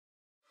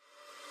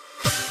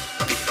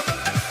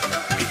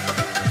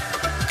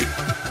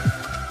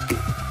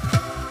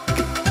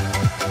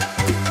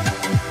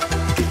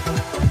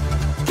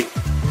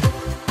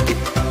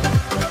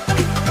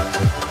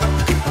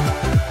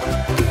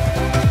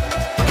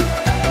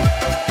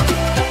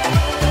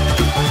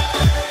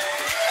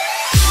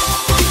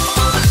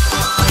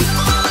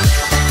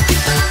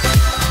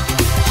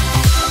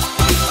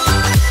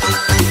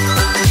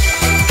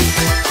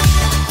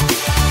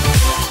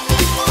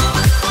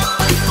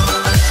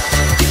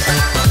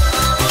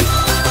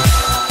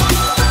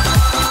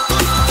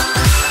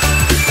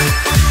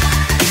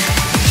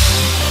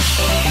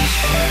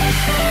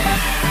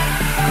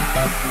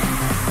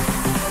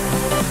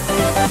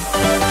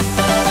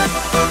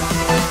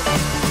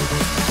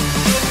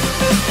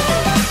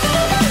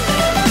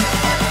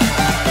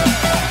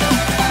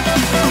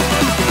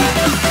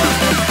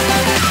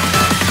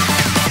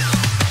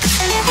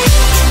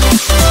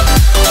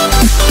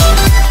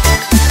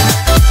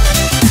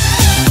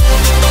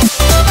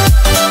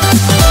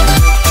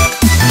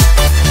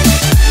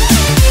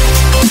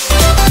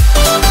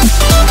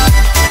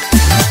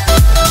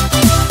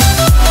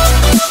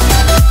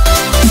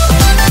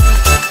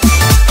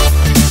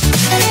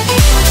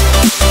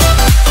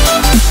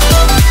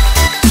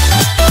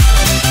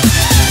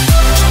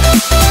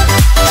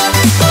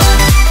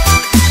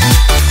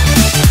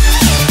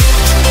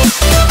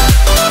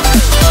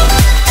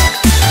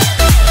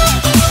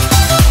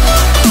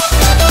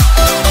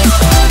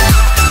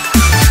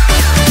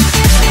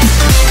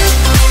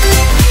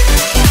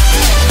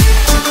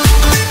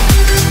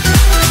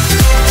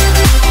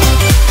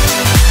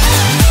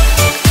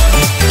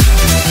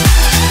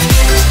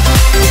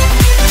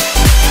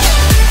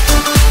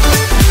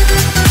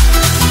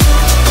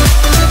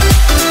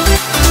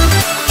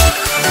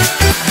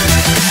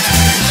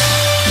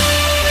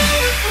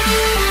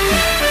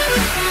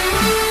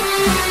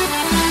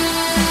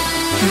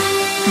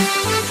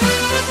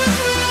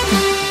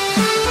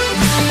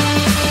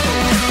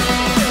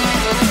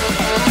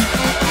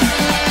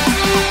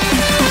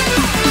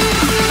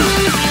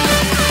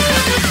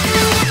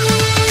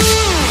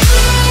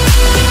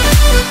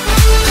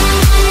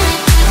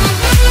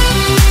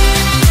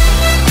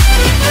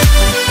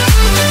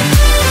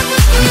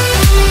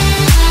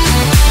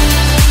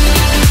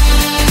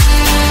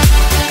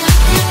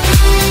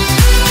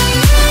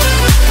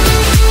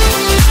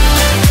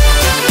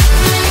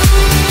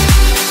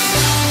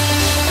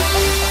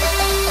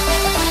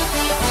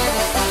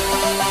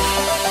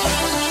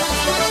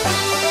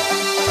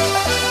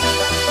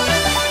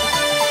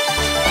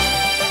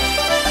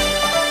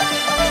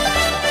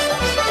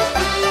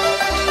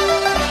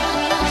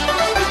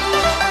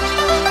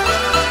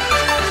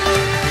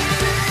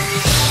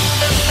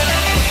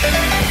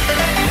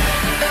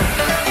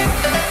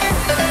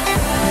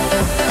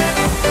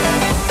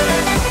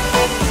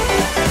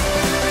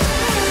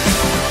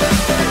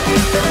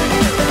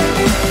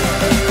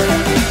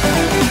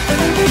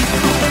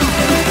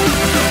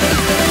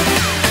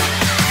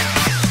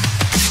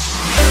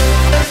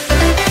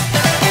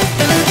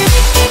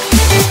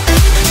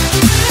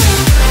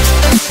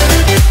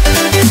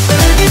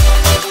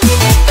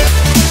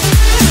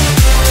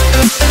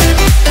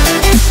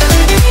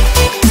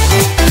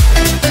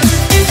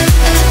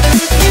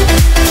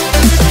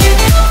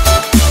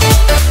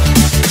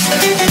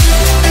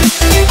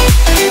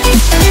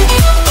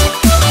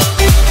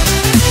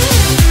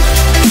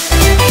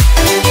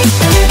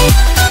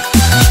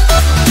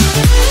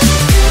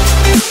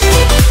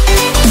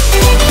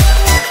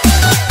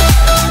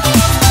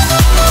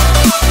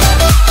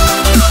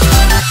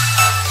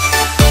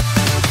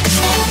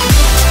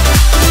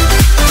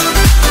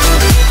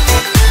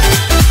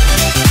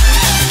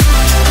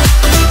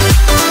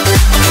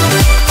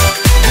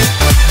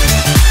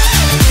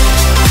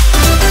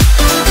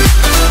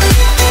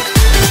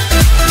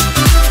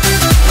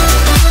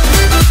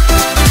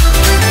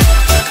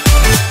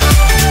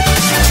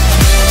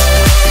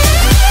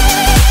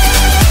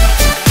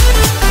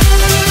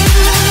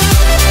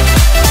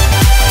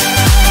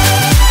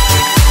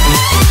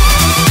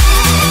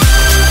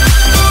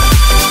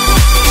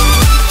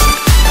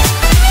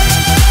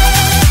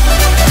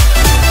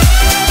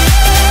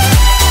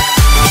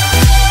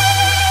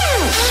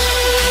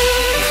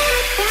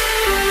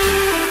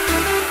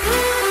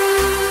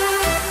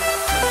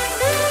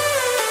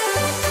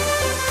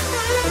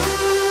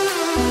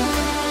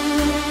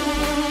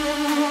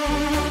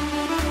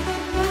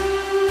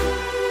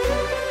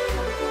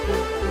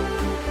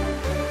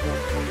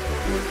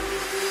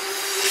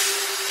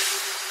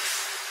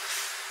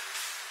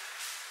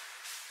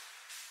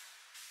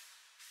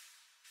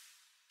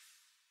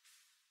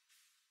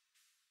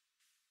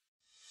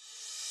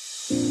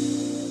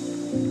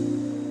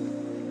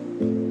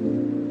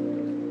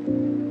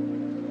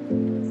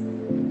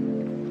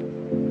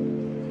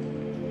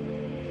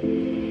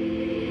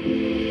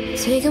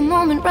Take a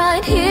moment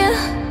right here,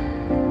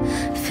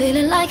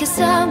 feeling like it's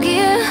out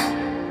gear.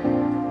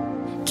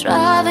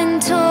 Driving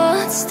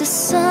towards the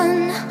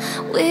sun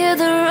with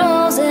a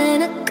rose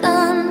and a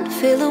gun.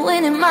 Feel the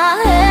wind in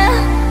my hair,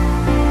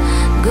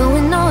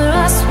 going nowhere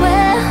I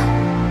swear.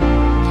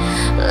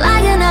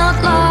 Like an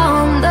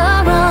outlaw on the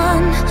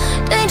run,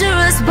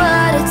 dangerous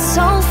but it's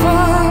so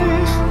fun.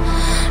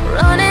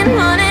 Running,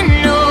 running,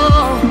 no,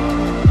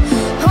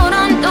 hold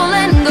on, don't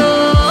let go.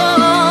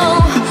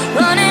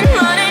 Running,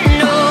 running,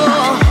 no,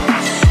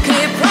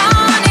 keep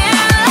running.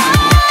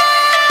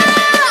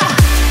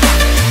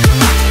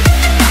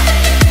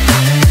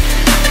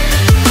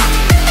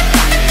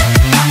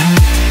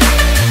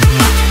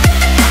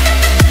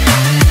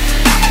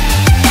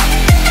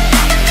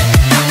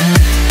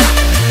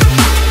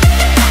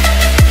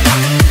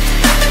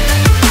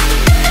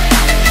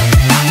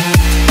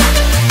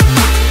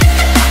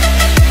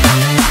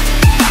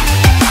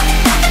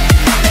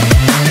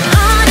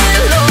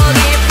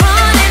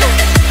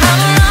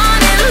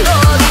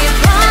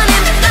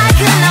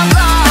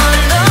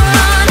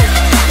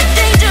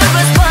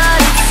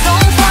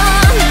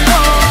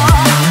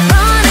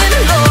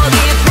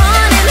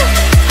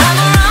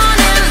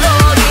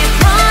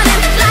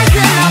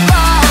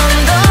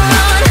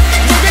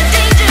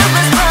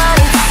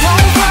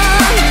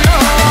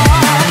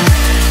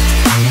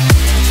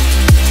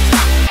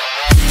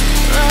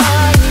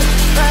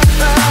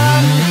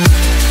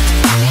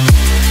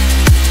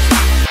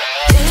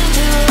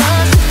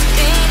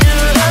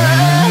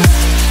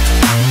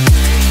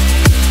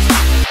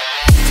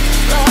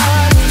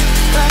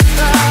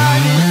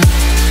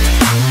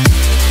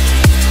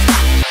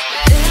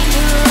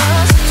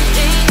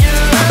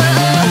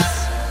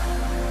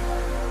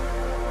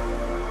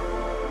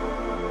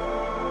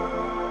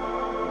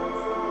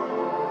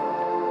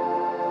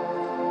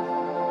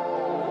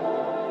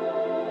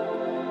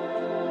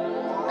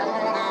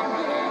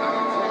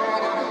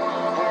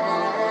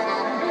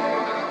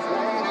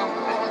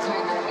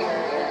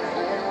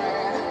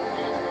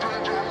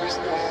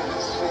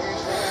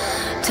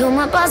 Told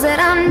my boss that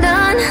I'm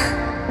done.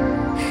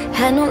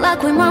 Had no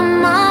luck with my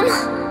mom.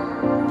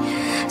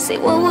 Say,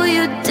 what will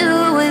you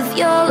do with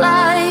your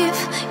life?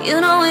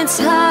 You know it's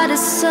hard to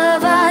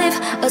survive.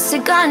 A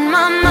cigar in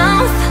my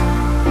mouth,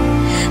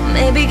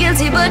 maybe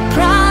guilty but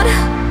proud.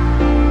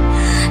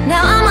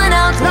 Now I'm an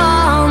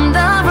outlaw on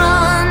the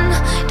run,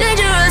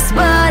 dangerous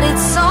but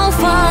it's so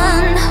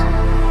fun.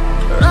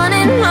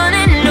 Running,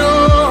 running, no,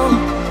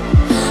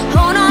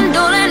 hold on,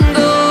 don't let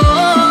go.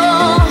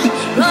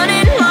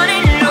 Running,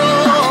 running, no,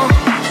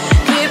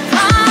 keep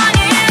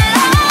running.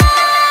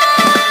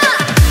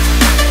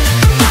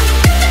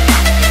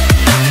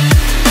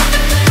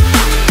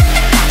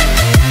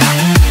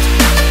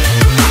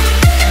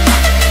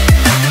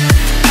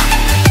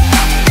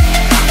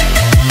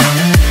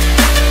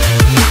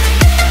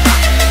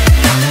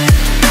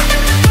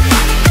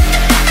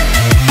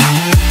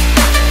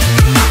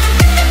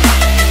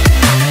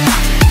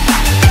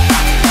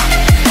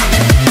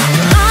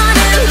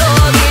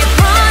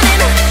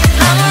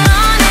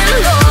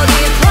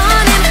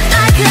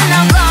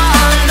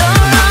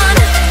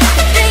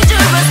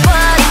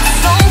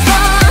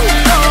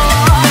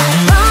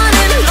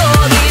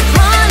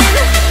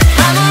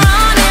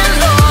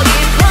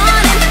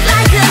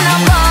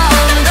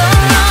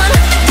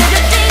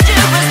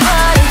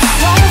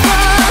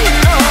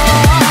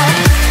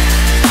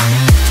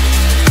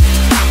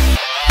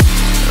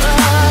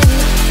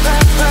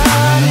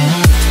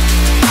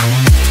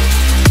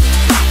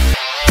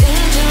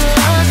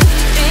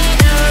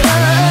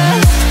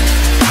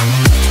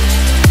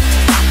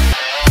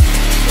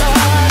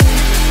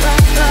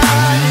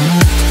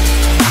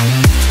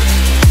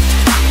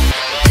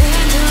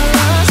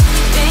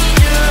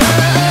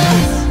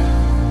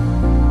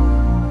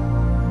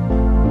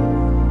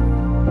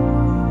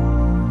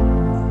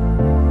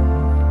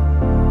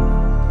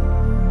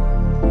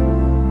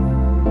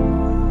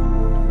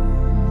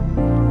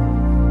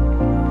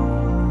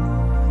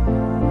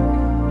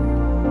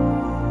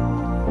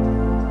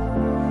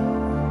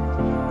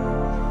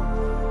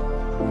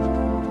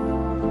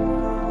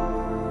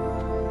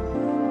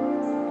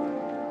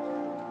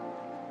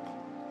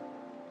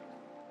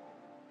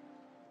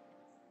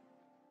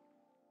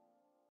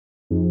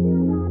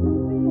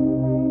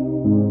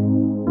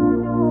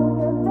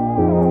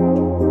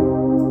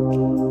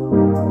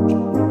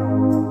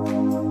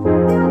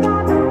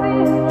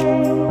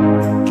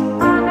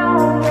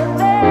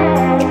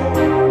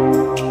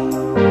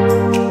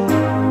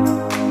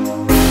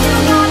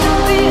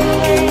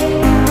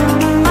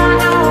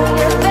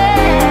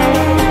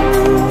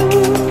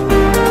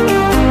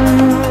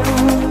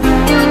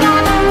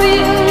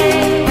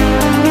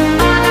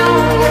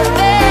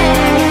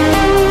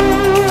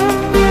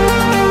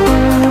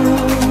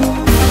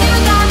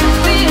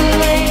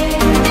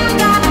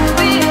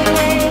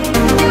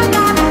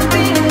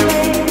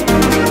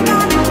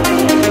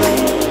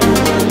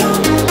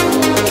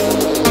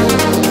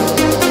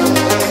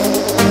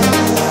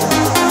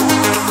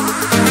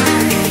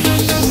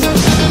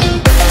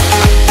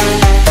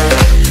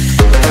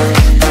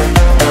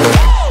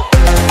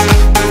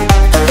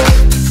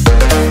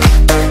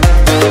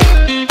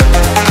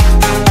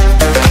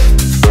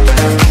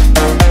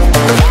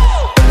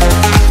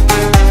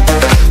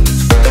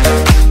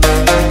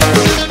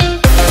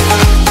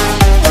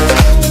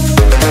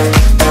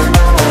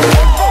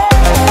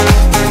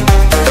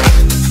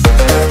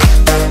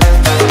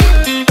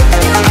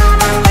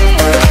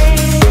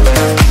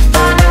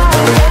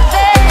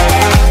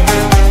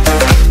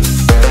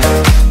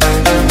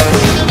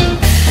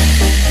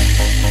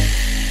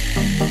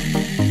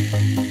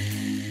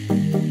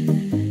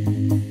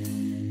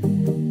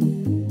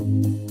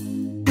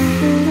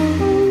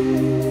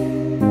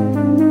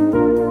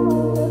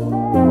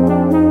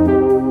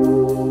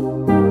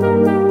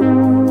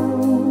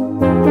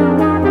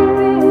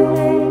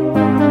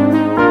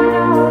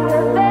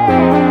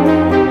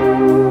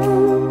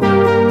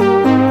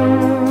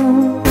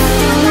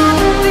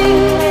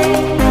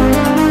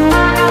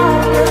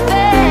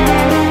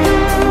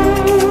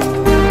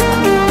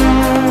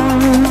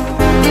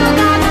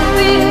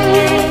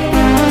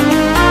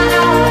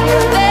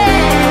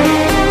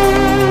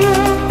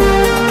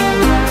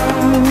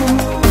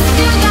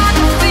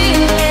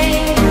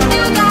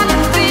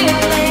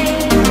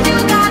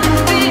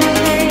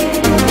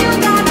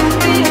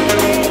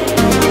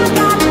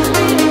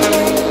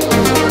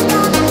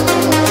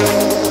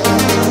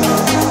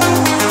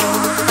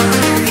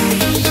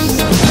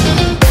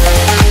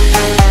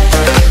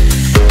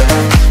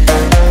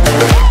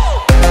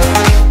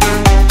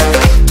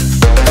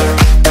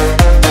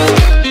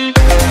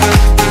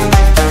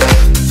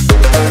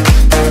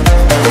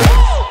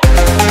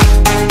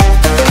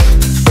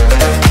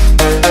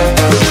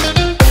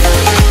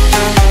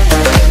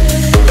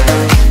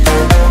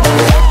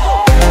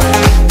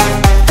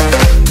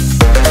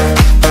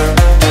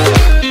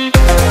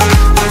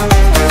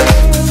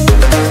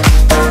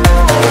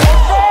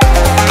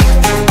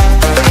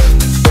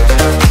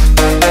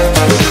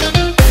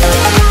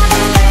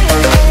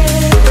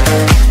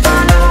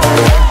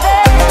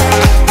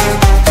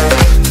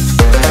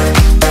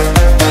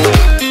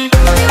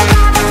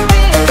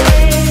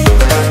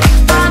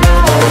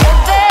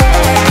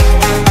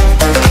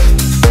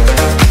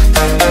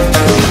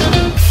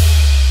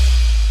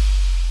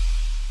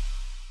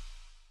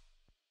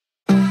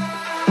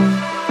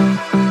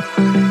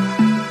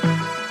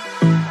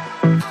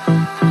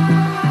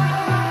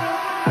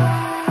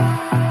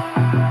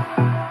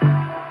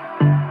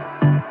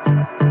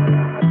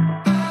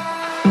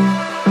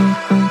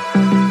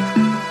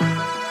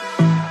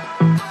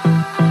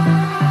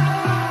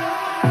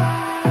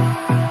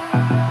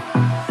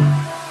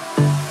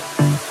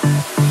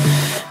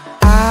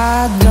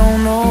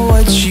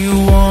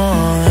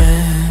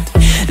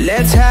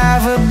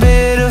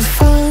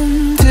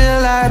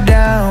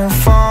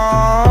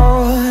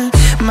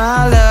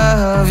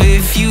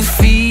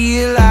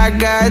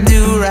 like I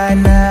do right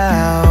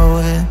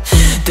now.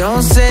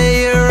 Don't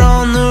say you're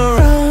on the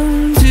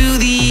run to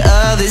the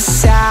other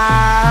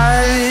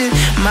side,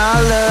 my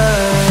love.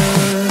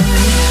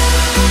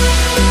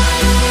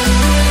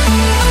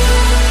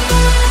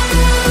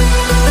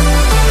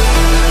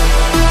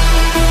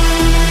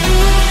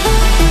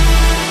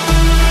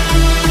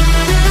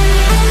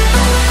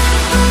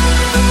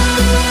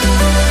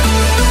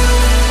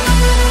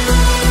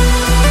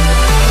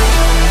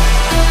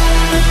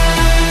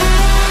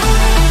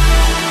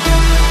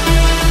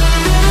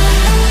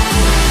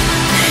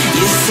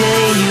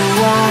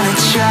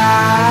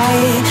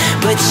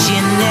 But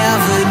you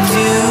never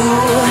do.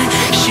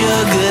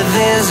 Sugar,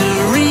 there's a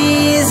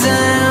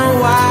reason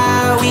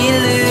why we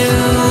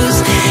lose.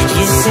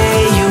 You say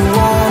you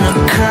wanna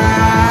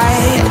cry,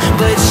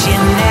 but you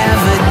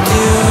never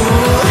do.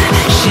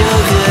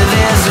 Sugar,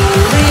 there's a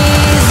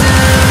reason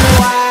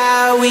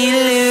why we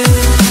lose.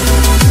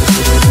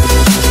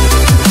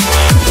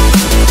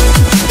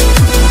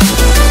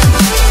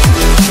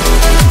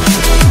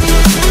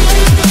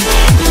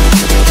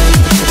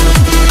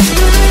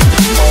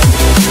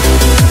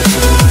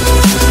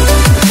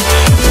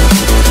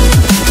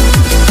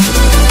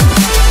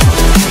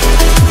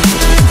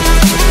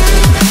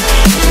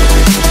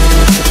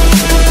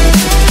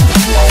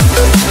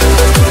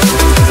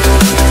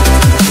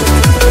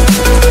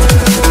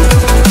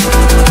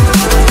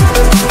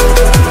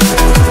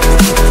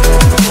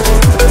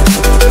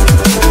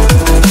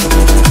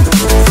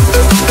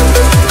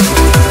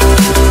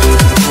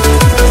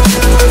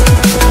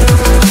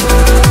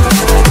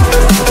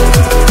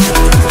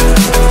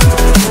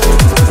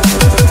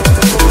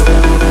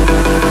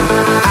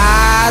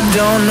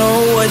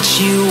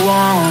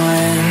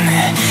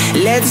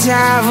 Let's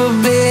have a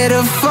bit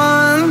of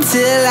fun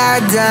till I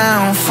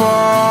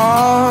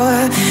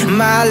downfall,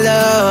 my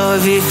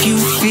love. If you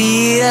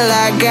feel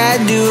like I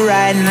do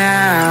right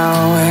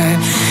now,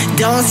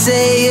 don't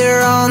say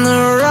you're on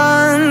the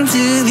run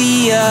to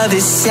the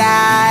other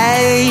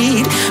side.